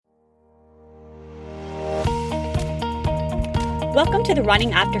Welcome to the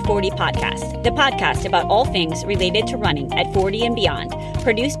Running After 40 podcast, the podcast about all things related to running at 40 and beyond,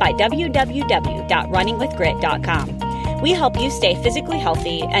 produced by www.runningwithgrit.com. We help you stay physically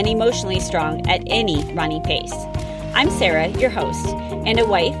healthy and emotionally strong at any running pace. I'm Sarah, your host, and a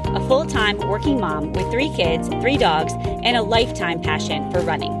wife, a full-time working mom with 3 kids, 3 dogs, and a lifetime passion for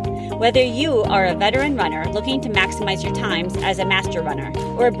running. Whether you are a veteran runner looking to maximize your times as a master runner,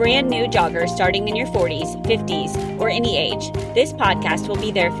 or a brand new jogger starting in your 40s, 50s, or any age, this podcast will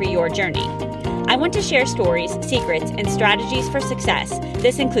be there for your journey. I want to share stories, secrets, and strategies for success.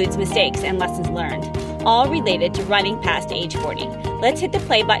 This includes mistakes and lessons learned, all related to running past age 40. Let's hit the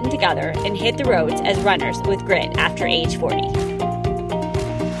play button together and hit the roads as runners with grit after age 40.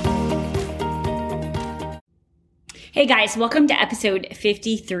 Hey guys, welcome to episode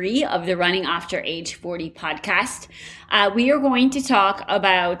 53 of the Running After Age 40 podcast. We are going to talk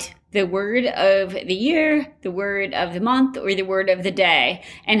about the word of the year, the word of the month, or the word of the day,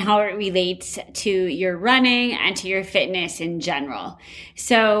 and how it relates to your running and to your fitness in general.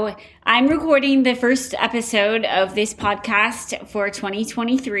 So I'm recording the first episode of this podcast for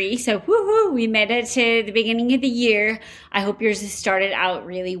 2023. So woohoo, we made it to the beginning of the year. I hope yours has started out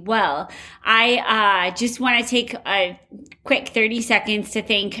really well. I just want to take a quick 30 seconds to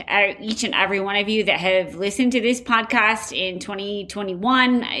thank each and every one of you that have listened to this podcast in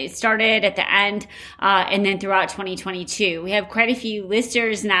 2021. It started at the end and then throughout 2022. We have quite a few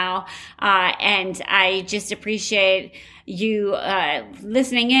listeners now, and I just appreciate you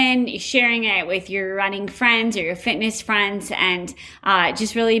listening in, sharing it with your running friends or your fitness friends, and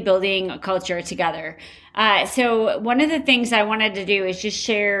just really building a culture together. So one of the things I wanted to do is just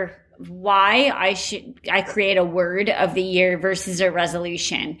share why I create a word of the year versus a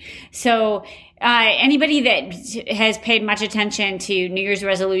resolution. So anybody that has paid much attention to New Year's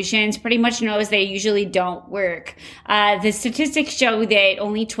resolutions pretty much knows they usually don't work. The statistics show that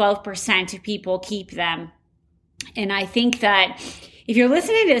only 12% of people keep them. And I think that if you're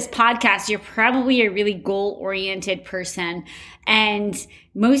listening to this podcast, you're probably a really goal-oriented person. And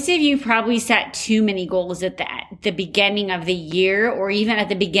most of you probably set too many goals at the beginning of the year or even at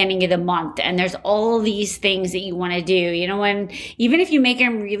the beginning of the month. And there's all these things that you want to do. You know, even if you make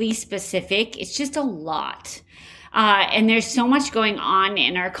them really specific, it's just a lot. And there's so much going on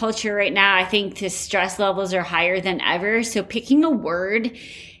in our culture right now. I think the stress levels are higher than ever. So picking a word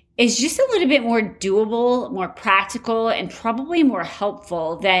is just a little bit more doable, more practical, and probably more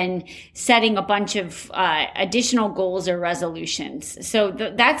helpful than setting a bunch of additional goals or resolutions. So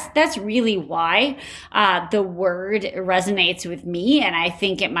that's really why the word resonates with me, and I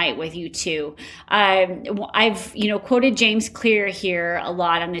think it might with you too. I've quoted James Clear here a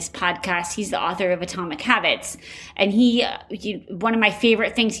lot on this podcast. He's the author of Atomic Habits, and he one of my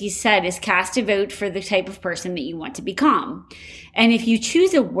favorite things he said is cast a vote for the type of person that you want to become. And if you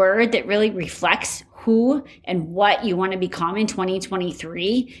choose a word that really reflects who and what you want to become in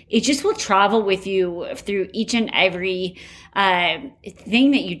 2023, it just will travel with you through each and every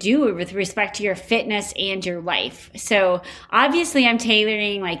thing that you do with respect to your fitness and your life. So obviously I'm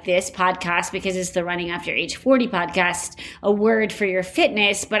tailoring like this podcast because it's the Running After Age 40 podcast, a word for your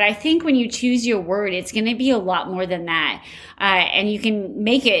fitness. But I think when you choose your word, it's going to be a lot more than that. And you can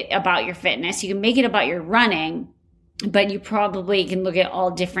make it about your fitness. You can make it about your running. But you probably can look at all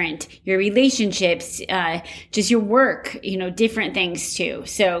different, your relationships, just your work, different things too.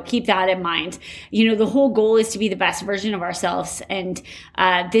 So keep that in mind. The whole goal is to be the best version of ourselves. And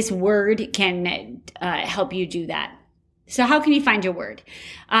this word can help you do that. So how can you find your word?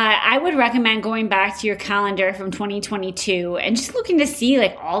 I would recommend going back to your calendar from 2022 and just looking to see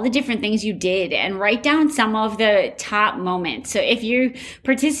like all the different things you did and write down some of the top moments. So if you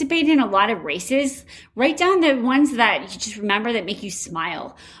participate in a lot of races, write down the ones that you just remember that make you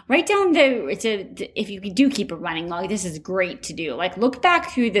smile. Write down if you do keep a running log, this is great to do. Like look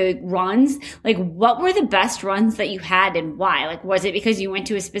back through the runs, like what were the best runs that you had and why? Like was it because you went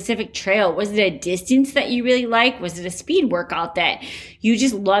to a specific trail? Was it a distance that you really liked? Was it a speed workout that you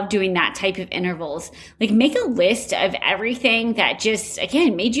just love doing that type of intervals? Like make a list of everything that just,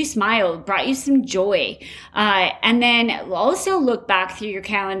 again, made you smile, brought you some joy. And then also look back through your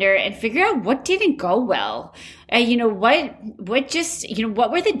calendar and figure out what didn't go well. What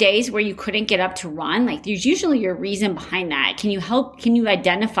were the days where you couldn't get up to run? Like there's usually a reason behind that. Can you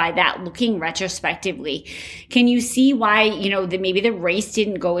identify that looking retrospectively? Can you see why, that maybe the race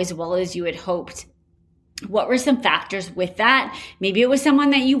didn't go as well as you had hoped? What were some factors with that? Maybe it was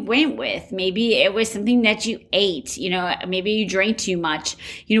someone that you went with. Maybe it was something that you ate. Maybe you drank too much.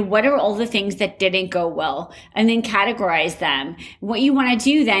 What are all the things that didn't go well? And then categorize them. What you want to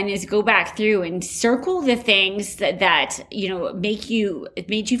do then is go back through and circle the things that made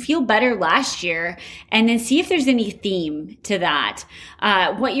you feel better last year, and then see if there's any theme to that.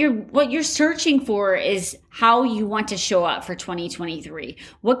 What you're searching for is how you want to show up for 2023.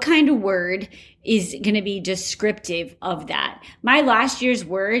 What kind of word is going to be descriptive of that? My last year's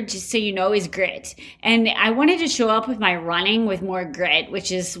word, just so you know, is grit. And I wanted to show up with my running with more grit,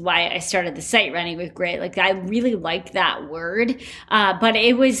 which is why I started the site Running with Grit. Like, I really liked that word. But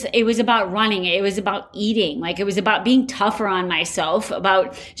it was about running. It was about eating. Like, it was about being tougher on myself,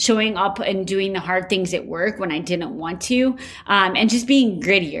 about showing up and doing the hard things at work when I didn't want to, and just being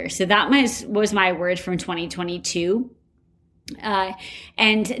grittier. So that was my word from 2022.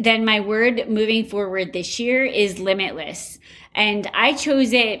 And then my word moving forward this year is limitless. And I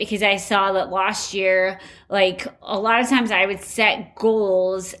chose it because I saw that last year, like, a lot of times I would set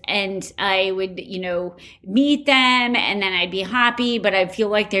goals and I would, meet them and then I'd be happy, but I feel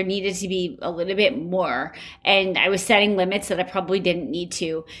like there needed to be a little bit more. And I was setting limits that I probably didn't need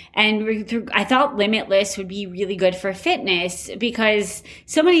to. And I thought limitless would be really good for fitness, because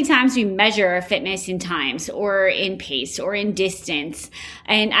so many times we measure our fitness in times or in pace or in distance.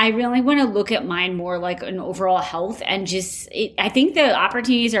 And I really want to look at mine more like an overall health, and I think the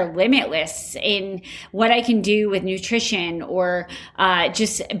opportunities are limitless in what I can do with nutrition or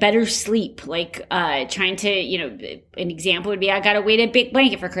just better sleep. Like trying to, an example would be, I got a weighted big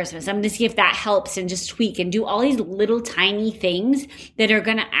blanket for Christmas. I'm going to see if that helps, and just tweak and do all these little tiny things that are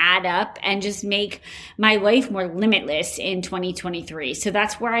going to add up and just make my life more limitless in 2023. So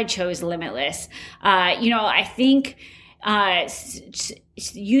that's where I chose limitless. I think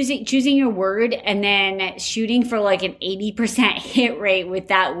choosing your word and then shooting for like an 80% hit rate with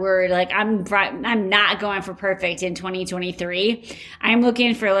that word. Like, I'm not going for perfect in 2023. I'm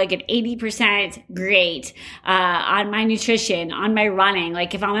looking for like an 80% great, on my nutrition, on my running.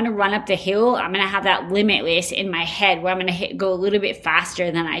 Like, if I'm going to run up the hill, I'm going to have that limitless in my head where I'm going to go a little bit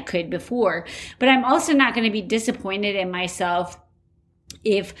faster than I could before. But I'm also not going to be disappointed in myself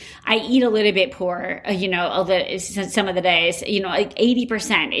if I eat a little bit poor, some of the days, like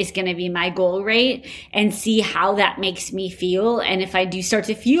 80% is going to be my goal rate, and see how that makes me feel. And if I do start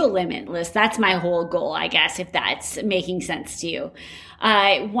to feel limitless, that's my whole goal, I guess, if that's making sense to you.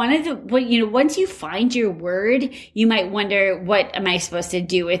 Once you find your word, you might wonder, what am I supposed to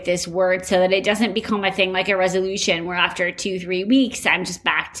do with this word, so that it doesn't become a thing like a resolution where after 2-3 weeks, I'm just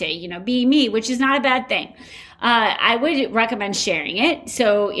back to, being me, which is not a bad thing. I would recommend sharing it.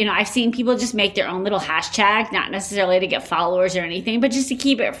 So, I've seen people just make their own little hashtag, not necessarily to get followers or anything, but just to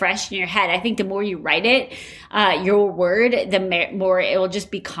keep it fresh in your head. I think the more you write it, your word, the more it will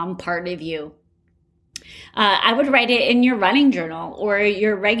just become part of you. I would write it in your running journal or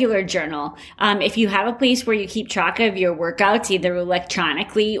your regular journal. If you have a place where you keep track of your workouts, either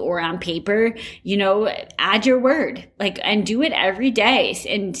electronically or on paper, add your word, and do it every day.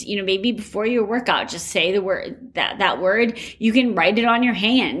 And, maybe before your workout, just say the word, that word. You can write it on your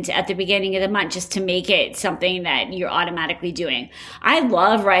hand at the beginning of the month, just to make it something that you're automatically doing. I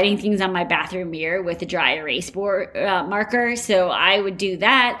love writing things on my bathroom mirror with a dry erase board marker. So I would do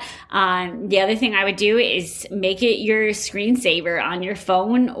that. The other thing I would do is make it your screensaver on your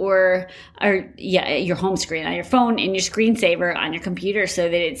phone or your home screen on your phone, and your screensaver on your computer, so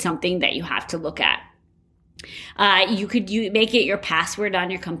that it's something that you have to look at. You could make it your password on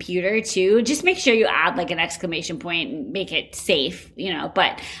your computer too. Just make sure you add like an exclamation point and make it safe,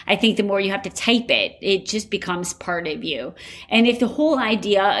 but I think the more you have to type it, it just becomes part of you. And if the whole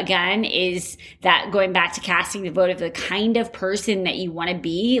idea again is that, going back to casting the vote of the kind of person that you want to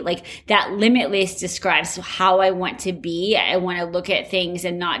be, like, that limitless describes how I want to be. I want to look at things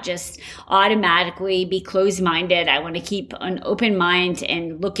and not just automatically be closed-minded. I want to keep an open mind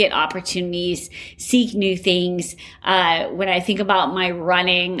and look at opportunities, seek new things. When I think about my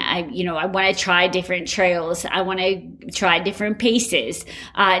running, I want to try different trails. I want to try different paces.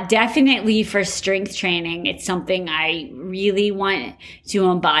 Definitely for strength training, it's something I really want to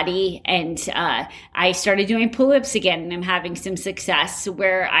embody. And I started doing pull-ups again, and I'm having some success,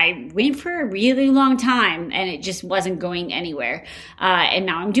 where I went for a really long time and it just wasn't going anywhere. And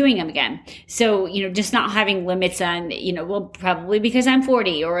now I'm doing them again. So, just not having limits on, probably because I'm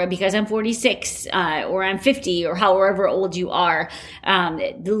 40 or because I'm 46 or I'm 50 or however old you are.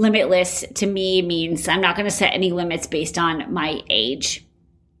 The limitless to me means I'm not going to set any limits based on my age.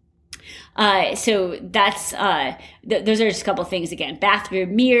 So that's those are just a couple things. Again,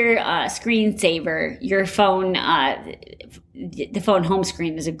 bathroom mirror, screensaver, your phone, the phone home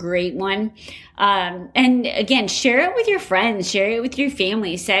screen is a great one. And again, share it with your friends, share it with your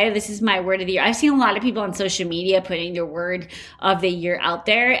family. Say, this is my word of the year. I've seen a lot of people on social media putting their word of the year out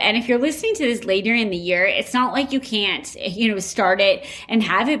there. And if you're listening to this later in the year, it's not like you can't, start it and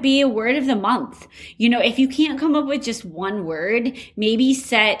have it be a word of the month. If you can't come up with just one word, maybe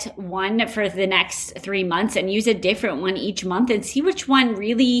set one for the next 3 months and use a different one each month and see which one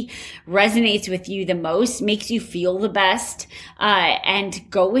really resonates with you the most, makes you feel the best, and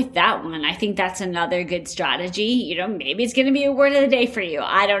go with that one. I think that's another good strategy. Maybe it's going to be a word of the day for you.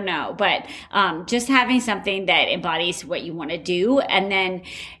 I don't know. But just having something that embodies what you want to do. And then,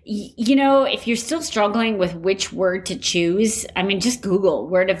 if you're still struggling with which word to choose, just Google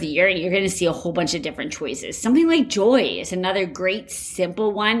word of the year and you're going to see a whole bunch of different choices. Something like joy is another great,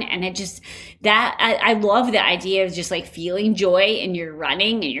 simple one. And I love the idea of just like feeling joy in your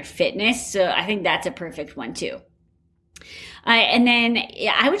running and your fitness. So I think that's a perfect one too. And then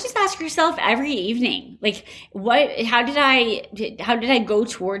I would just ask yourself every evening, like, how did I go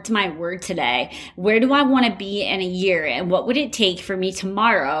towards my word today? Where do I want to be in a year? And what would it take for me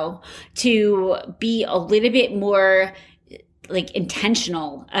tomorrow to be a little bit more like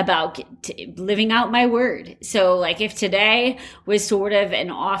intentional about living out my word? So like if today was sort of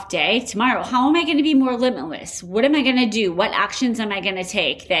an off day, tomorrow, how am I going to be more limitless? What am I going to do? What actions am I going to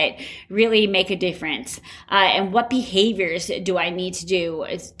take that really make a difference? And what behaviors do I need to do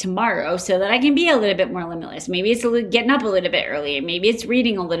tomorrow so that I can be a little bit more limitless? Maybe it's getting up a little bit earlier. Maybe it's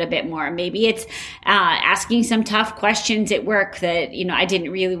reading a little bit more. Maybe it's asking some tough questions at work that, I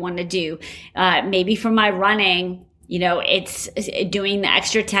didn't really want to do. Maybe for my running, it's doing the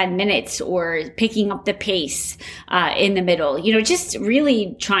extra 10 minutes or picking up the pace in the middle, just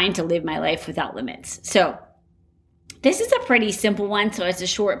really trying to live my life without limits. So this is a pretty simple one, so it's a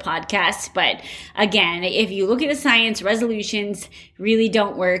short podcast. But again, if you look at the science, resolutions really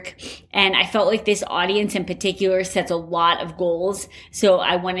don't work. And I felt like this audience in particular sets a lot of goals. So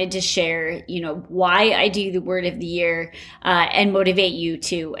I wanted to share, why I do the word of the year and motivate you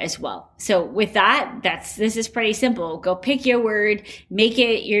to as well. So with that, this is pretty simple. Go pick your word, make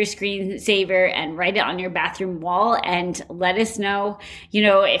it your screensaver, and write it on your bathroom wall. And let us know,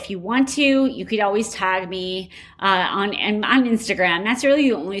 if you want to. You could always tag me on Instagram. That's really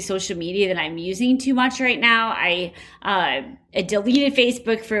the only social media that I'm using too much right now. I deleted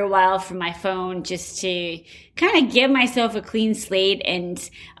Facebook for a while from my phone just to kind of give myself a clean slate and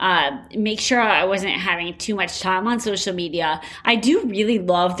make sure I wasn't having too much time on social media. I do really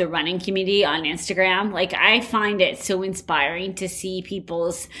love the running community on Instagram. Like, I find it so inspiring to see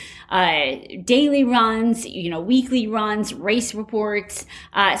people's daily runs, weekly runs, race reports.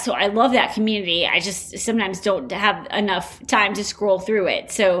 So I love that community. I just sometimes don't have enough time to scroll through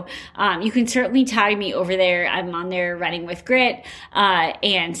it. So you can certainly tag me over there. I'm on there running with Grit,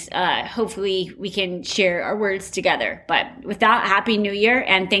 and hopefully we can share our words together. But with that, Happy New Year,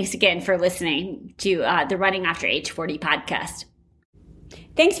 and thanks again for listening to the Running After Age 40 podcast.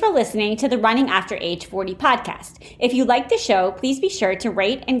 Thanks for listening to the Running After Age 40 podcast. If you like the show, please be sure to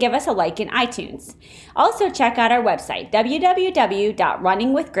rate and give us a like in iTunes. Also, check out our website,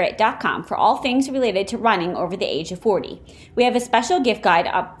 www.runningwithgrit.com, for all things related to running over the age of 40. We have a special gift guide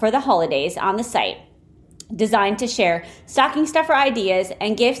up for the holidays on the site, designed to share stocking stuffer ideas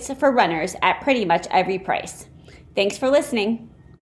and gifts for runners at pretty much every price. Thanks for listening.